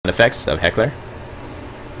effects of Heckler.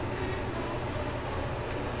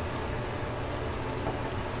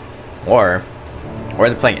 Or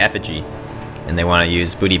they're playing Effigy, and they want to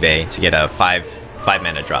use Booty Bay to get a 5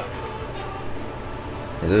 mana drop.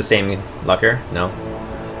 Is it the same Lucker? No.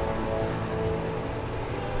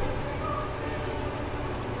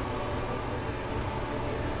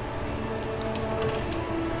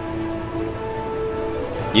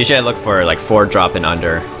 Usually I look for like 4 drop and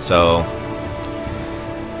under, so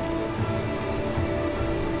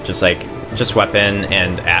just weapon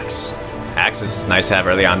and axe. Axe is nice to have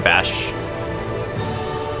early on bash.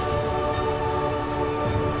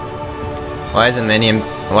 Why isn't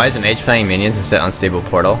Mage playing minions instead of Unstable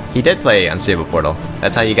Portal? He did play Unstable Portal.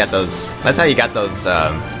 That's how you got those. That's how you got those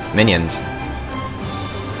minions.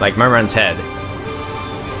 Like Murmur's Head.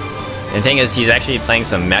 And the thing is, he's actually playing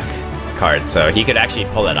some mech cards, so he could actually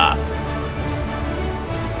pull it off.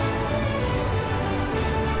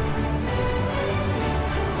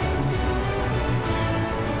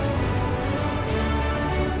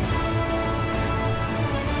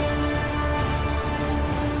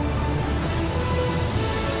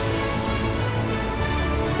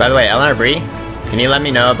 By the way, Eleanor Bree, can you let me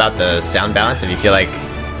know about the sound balance if you feel like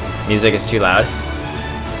music is too loud?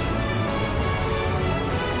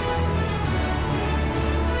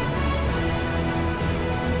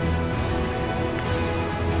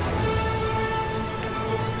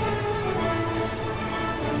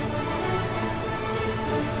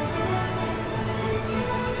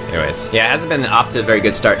 Anyways, yeah, it hasn't been off to a very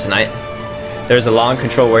good start tonight. There's a long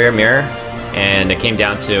Control Warrior mirror, and it came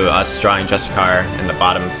down to us drawing Justicar in the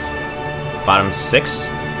bottom 6,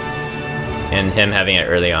 and him having it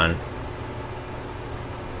early on.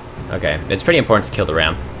 Okay, it's pretty important to kill the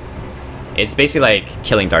ramp. It's basically like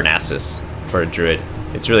killing Darnassus for a druid.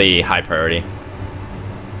 It's really high priority.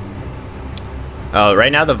 Oh,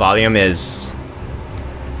 right now the volume is...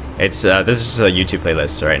 this is a YouTube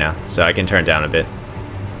playlist right now, so I can turn it down a bit.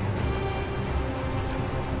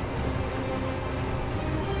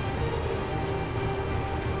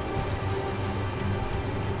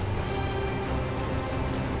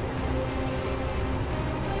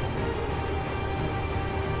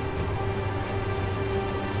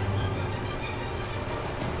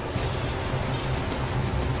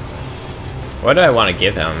 What do I want to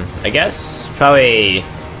give him? I guess probably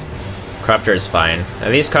Corruptor is fine.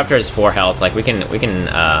 At least Corruptor is 4 health. Like we can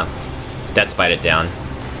Death Spite it down.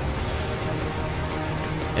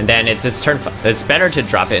 And then it's turn. It's better to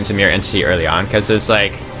drop it into Mirror Entity early on, because it's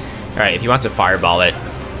like, all right, if he wants to fireball it,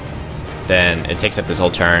 then it takes up his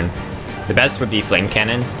whole turn. The best would be Flame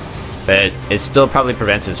Cannon, but it still probably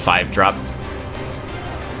prevents his 5 drop.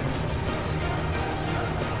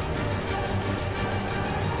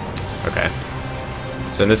 Okay.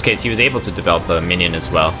 So in this case, he was able to develop a minion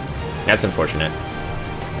as well. That's unfortunate.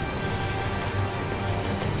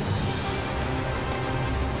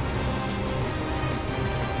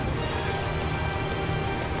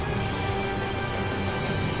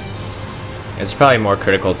 It's probably more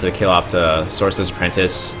critical to kill off the Sorcerer's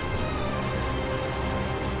Apprentice.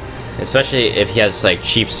 Especially if he has like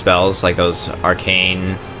cheap spells like those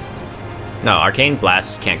Arcane... No, Arcane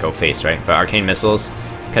Blasts can't go face, right? But Arcane Missiles...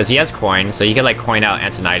 Because he has coin, so you can like coin out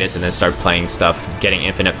Antonidas and then start playing stuff, getting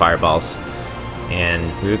infinite fireballs. And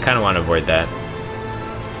we would kind of want to avoid that.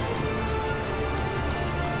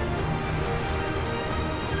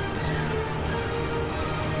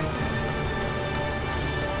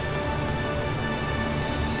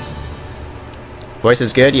 Voice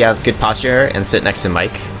is good, you have good posture, and sit next to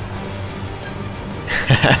Mike.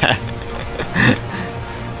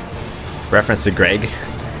 Reference to Greg.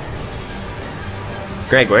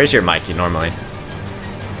 Greg, where's your mic normally?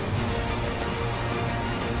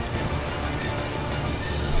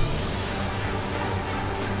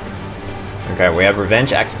 Okay, we have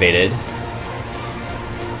Revenge activated.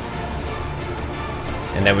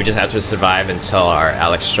 And then we just have to survive until our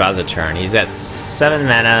Alexstrasza turn. He's at 7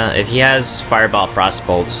 mana. If he has Fireball,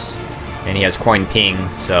 Frostbolt, and he has Coin Ping,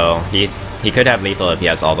 so he could have lethal if he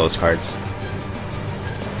has all those cards.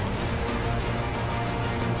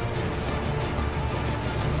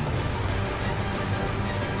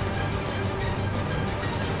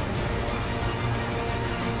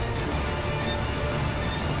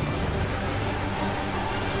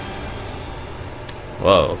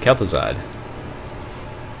 Whoa, Kel'Thuzad.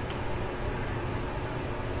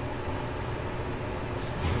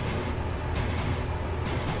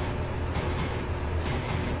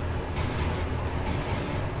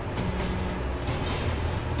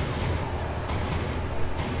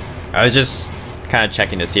 I was just kind of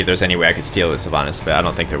checking to see if there's any way I could steal with Sylvanas, but I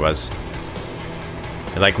don't think there was.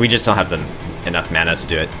 Like, we just don't have enough mana to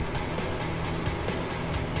do it.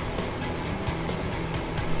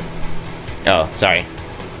 Oh, sorry.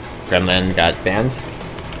 Gremlin got banned.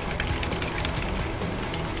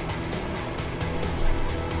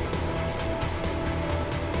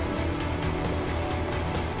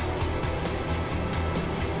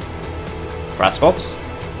 Frostbolt?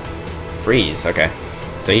 Freeze, okay.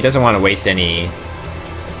 So he doesn't want to waste any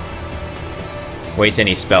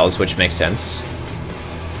spells, which makes sense.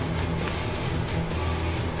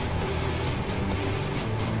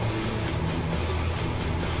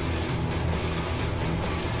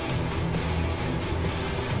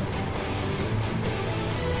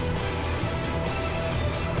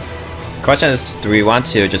 Question is, do we want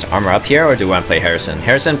to just armor up here, or do we want to play Harrison?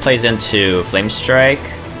 Harrison plays into Flame Strike,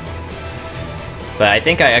 but I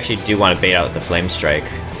think I actually do want to bait out the Flame Strike.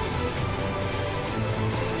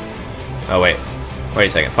 Oh wait a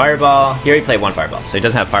second. Fireball. He already played one Fireball, so he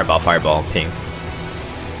doesn't have Fireball, ping.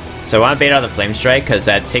 So I want to bait out the Flame Strike because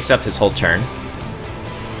that takes up his whole turn.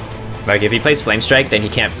 Like if he plays Flame Strike, then he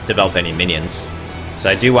can't develop any minions. So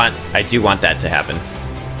I do want that to happen.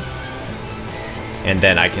 And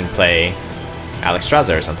then I can play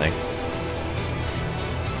Alexstrasza or something.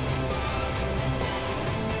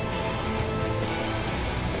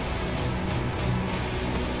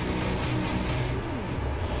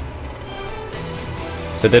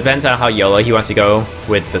 So it depends on how YOLO he wants to go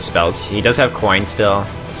with the spells. He does have coin still,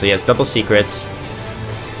 so he has double secrets.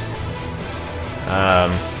 I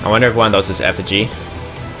wonder if one of those is effigy.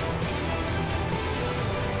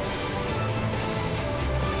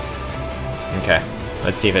 Okay,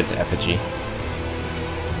 let's see if it's effigy.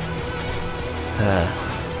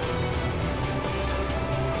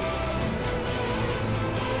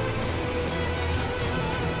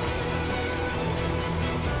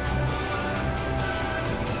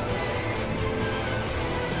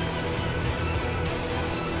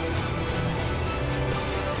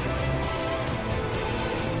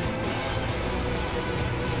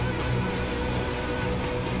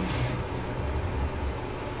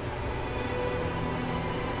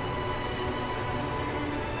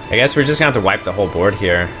 I guess we're just gonna have to wipe the whole board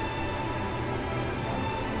here.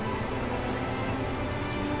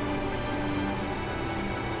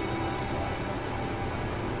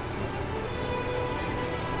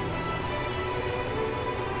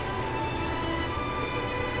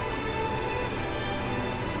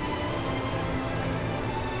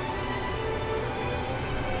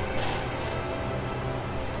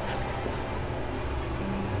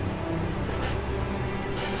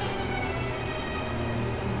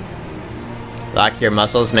 Lock, your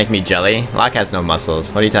muscles make me jelly? Lock has no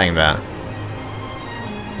muscles. What are you talking about?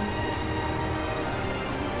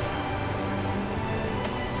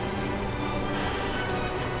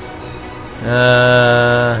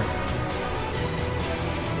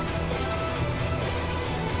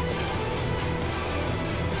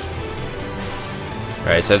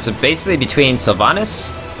 Alright, so it's basically between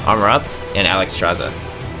Sylvanas, Armor Up, and Alexstrasza.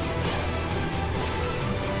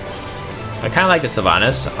 I kind of like the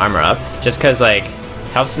Sylvanas, Armor Up, just because, like,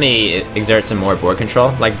 helps me exert some more board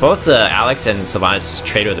control. Like, both the Alex and Sylvanas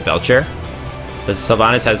trade with the Belcher, but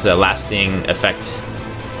Sylvanas has a lasting effect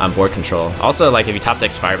on board control. Also, like, if you top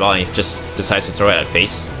decks Fireball and he just decides to throw it at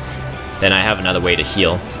face, then I have another way to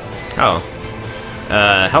heal. Oh.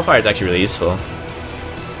 Hellfire is actually really useful.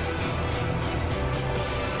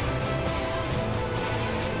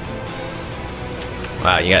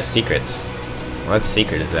 Wow, you got secrets. What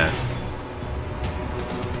secret is that?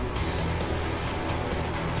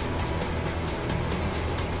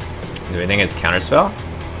 Do we think it's Counterspell?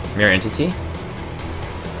 Mirror Entity?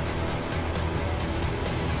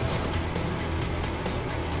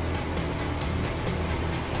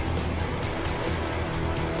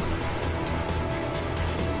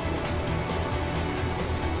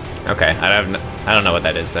 Okay, I don't know what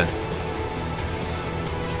that is then.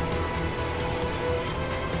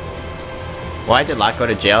 Why did Locke go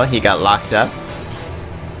to jail? He got locked up.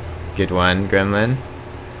 Good one, Gremlin.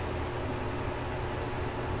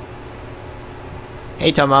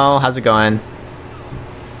 Hey Tomo, how's it going?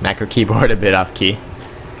 Macro keyboard a bit off key.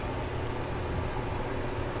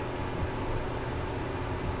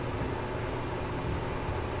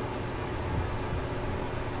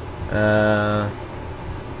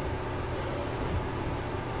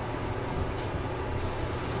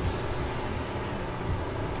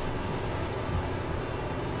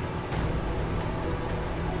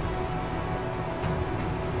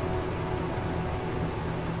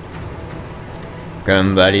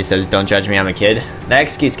 Grim Buddy says, don't judge me, I'm a kid. That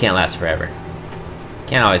excuse can't last forever.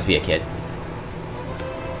 Can't always be a kid.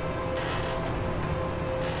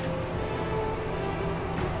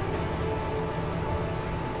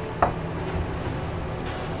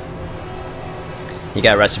 You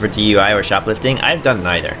got arrested for DUI or shoplifting? I've done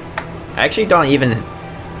neither. I actually don't even...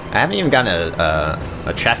 I haven't even gotten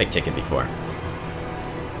a traffic ticket before.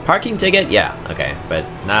 Parking ticket? Yeah, okay, but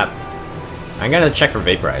not... I'm gonna check for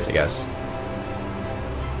vaporize, I guess.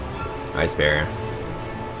 Ice barrier.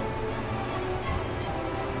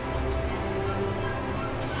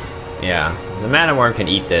 Yeah, the mana worm can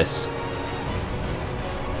eat this.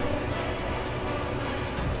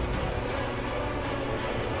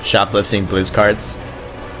 Shoplifting Blizz cards.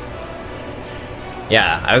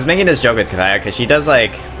 Yeah, I was making this joke with Kathaya because she does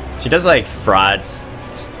like frauds,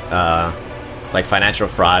 like financial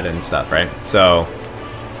fraud and stuff, right? So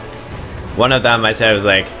one of them I said was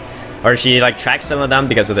like, or she like tracks some of them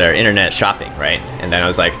because of their internet shopping, right? And then I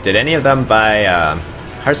was like, did any of them buy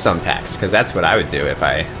Hearthstone packs? Because that's what I would do if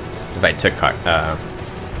I took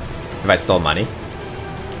if I stole money.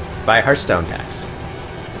 Buy Hearthstone packs.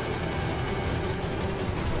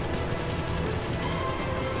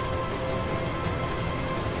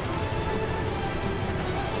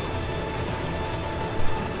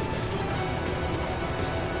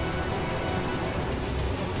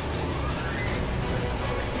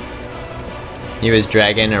 He was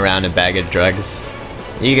dragging around a bag of drugs.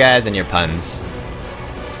 You guys and your puns.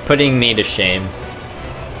 Putting me to shame.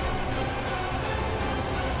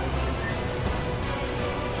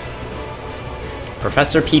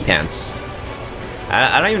 Professor P-Pants.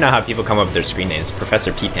 I don't even know how people come up with their screen names.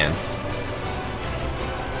 Professor P-Pants.